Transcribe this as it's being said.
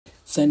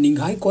Sending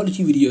high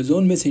quality videos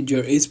on Messenger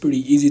is pretty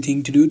easy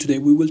thing to do. Today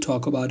we will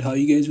talk about how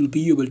you guys will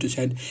be able to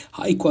send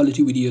high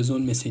quality videos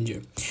on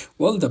Messenger.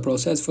 Well, the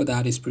process for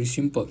that is pretty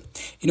simple.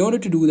 In order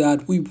to do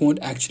that, we won't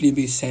actually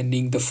be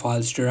sending the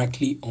files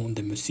directly on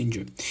the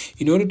Messenger.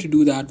 In order to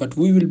do that, what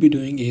we will be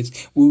doing is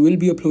we will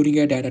be uploading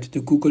our data to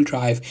the Google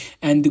Drive,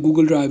 and the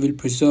Google Drive will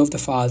preserve the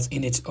files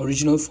in its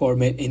original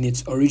format, in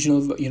its original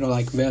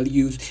like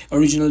values,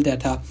 original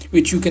data,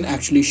 which you can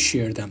actually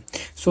share them.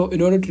 So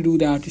in order to do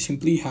that, you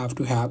simply have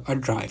to have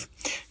a drive.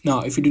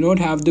 Now if you do not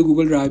have the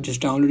Google Drive,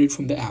 just download it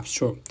from the App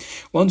Store.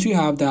 Once you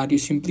have that, you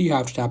simply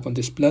have to tap on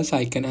this plus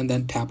icon and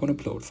then tap on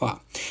upload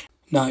file.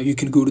 Now you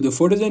can go to the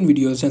photos and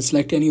videos and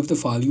select any of the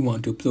file you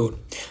want to upload.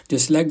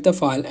 Just select the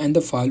file and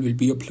the file will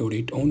be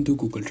uploaded onto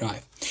Google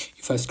Drive.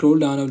 If I scroll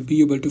down, I will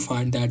be able to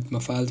find that my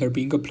files are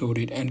being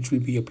uploaded and it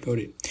will be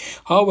uploaded.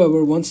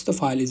 However, once the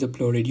file is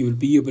uploaded, you will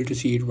be able to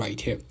see it right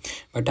here.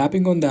 By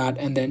tapping on that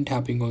and then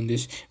tapping on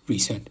this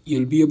recent,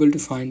 you'll be able to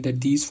find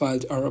that these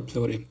files are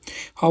uploaded.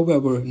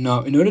 However,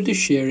 now in order to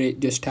share it,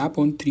 just tap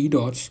on three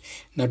dots.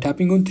 Now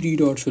tapping on three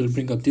dots will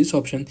bring up this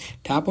option.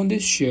 Tap on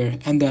this share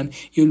and then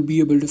you'll be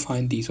able to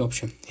find these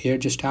options. Here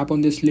just tap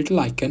on this little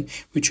icon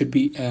which should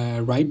be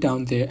right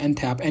down there and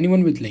tap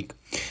anyone with link.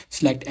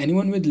 Select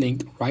anyone with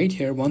link right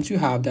here. Once you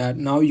have that,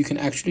 now you can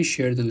actually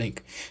share the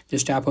link.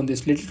 Just tap on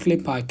this little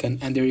clip icon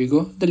and there you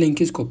go, the link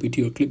is copied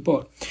to your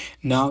clipboard.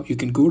 Now you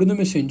can go to the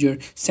Messenger,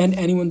 send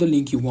anyone the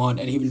link you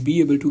want, and he will be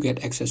able to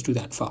get access to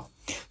that file.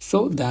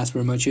 So that's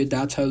very much it.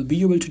 That's how I'll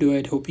be able to do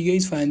it. Hope you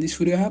guys find this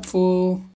video helpful.